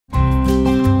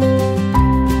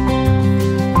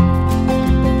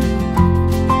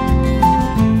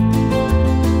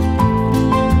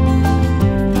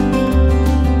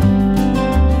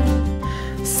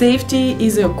Safety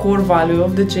is a core value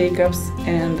of the Jacobs,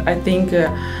 and I think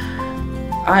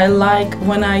I like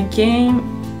when I came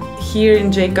here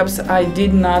in Jacobs, I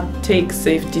did not take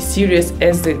safety serious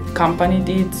as the company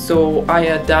did, so I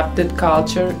adapted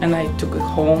culture and I took it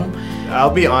home.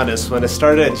 I'll be honest, when I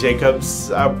started at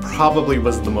Jacobs, I probably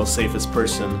wasn't the most safest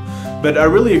person. But I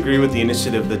really agree with the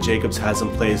initiative that Jacobs has in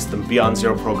place, the Beyond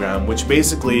Zero program, which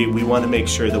basically we want to make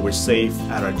sure that we're safe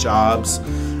at our jobs,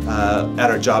 at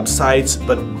our job sites,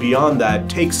 but beyond that,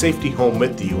 take safety home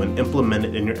with you and implement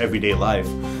it in your everyday life.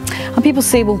 And people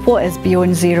say, well, what is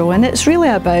Beyond Zero? And it's really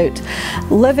about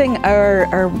living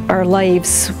our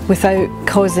lives without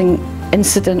causing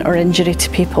incident or injury to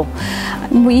people.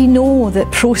 We know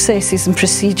that processes and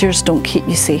procedures don't keep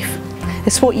you safe.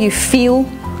 It's what you feel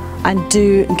and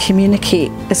do and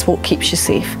communicate is what keeps you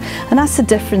safe. And that's the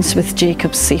difference with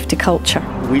Jacobs' safety culture.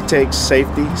 We take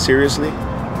safety seriously.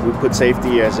 We put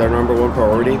safety as our #1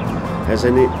 priority. As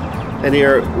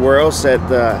anywhere else that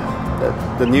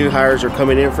the new hires are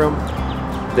coming in from,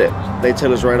 that they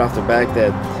tell us right off the bat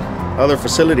that other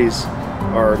facilities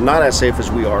are not as safe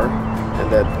as we are,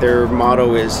 and that their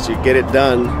motto is to get it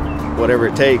done, whatever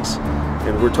it takes,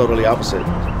 and we're totally opposite.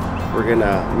 We're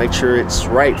gonna make sure it's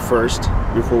right first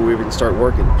before we even start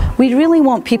working. We really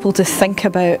want people to think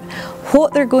about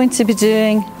what they're going to be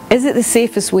doing. Is it the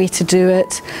safest way to do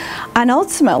it? And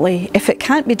ultimately, if it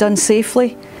can't be done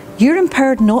safely, you're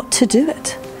empowered not to do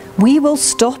it. We will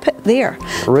stop it there.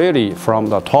 Really, from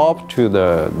the top to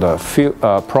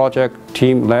the project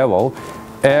team level,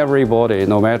 everybody,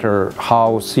 no matter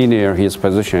how senior his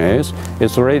position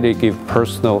is really give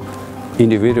personal,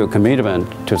 individual commitment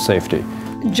to safety.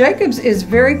 Jacobs is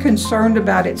very concerned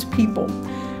about its people.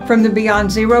 From the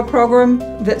Beyond Zero program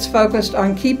that's focused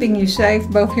on keeping you safe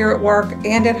both here at work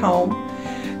and at home,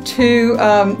 to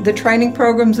the training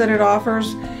programs that it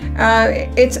offers.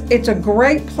 It's a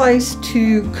great place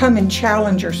to come and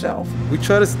challenge yourself. We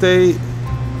try to stay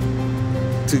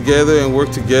together and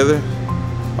work together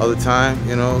all the time,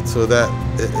 you know, so that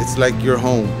it's like your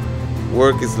home.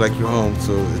 Work is like your home,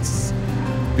 so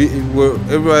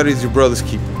everybody's your brother's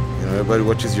keeper. You know, everybody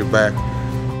watches your back.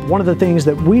 One of the things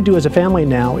that we do as a family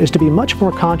now is to be much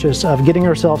more conscious of getting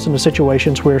ourselves into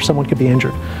situations where someone could be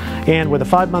injured. And with a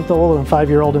 5-month-old and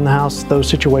 5-year-old in the house, those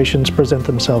situations present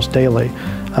themselves daily.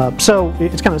 So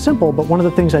it's kind of simple, but one of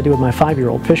the things I do with my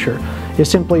 5-year-old Fisher is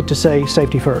simply to say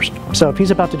safety first. So if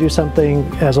he's about to do something,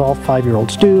 as all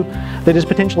 5-year-olds do, that is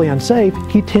potentially unsafe,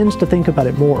 he tends to think about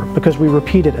it more because we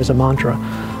repeat it as a mantra.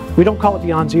 We don't call it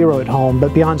Beyond Zero at home,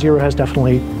 but Beyond Zero has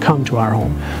definitely come to our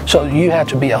home. So you have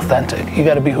to be authentic. You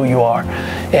got to be who you are.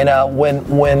 And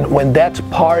when that's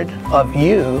part of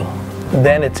you,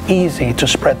 then it's easy to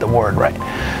spread the word, right?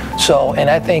 So, and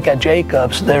I think at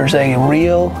Jacobs, there's a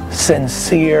real,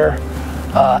 sincere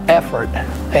effort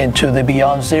into the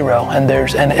Beyond Zero, and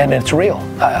it's real.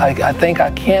 I think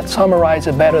I can't summarize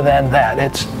it better than that.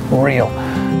 It's real.